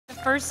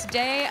first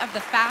day of the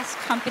Fast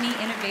Company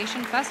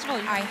Innovation Festival.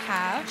 I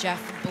have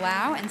Jeff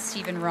Blau and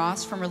Stephen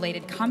Ross from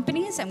related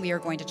companies, and we are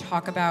going to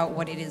talk about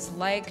what it is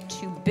like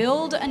to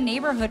build a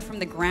neighborhood from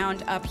the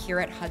ground up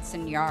here at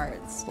Hudson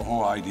Yards. The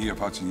whole idea of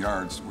Hudson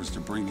Yards was to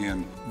bring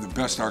in the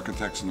best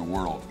architects in the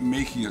world,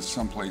 making it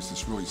someplace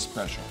that's really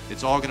special.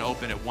 It's all going to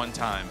open at one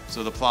time.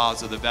 So the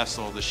plaza, the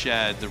vessel, the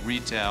shed, the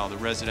retail, the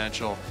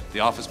residential, the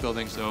office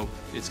building. So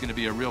it's going to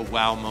be a real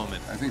wow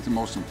moment. I think the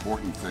most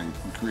important thing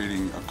in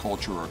creating a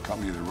culture or a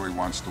company that really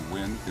wants to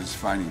win is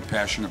finding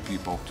passionate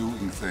people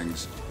doing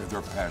things that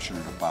they're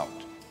passionate about.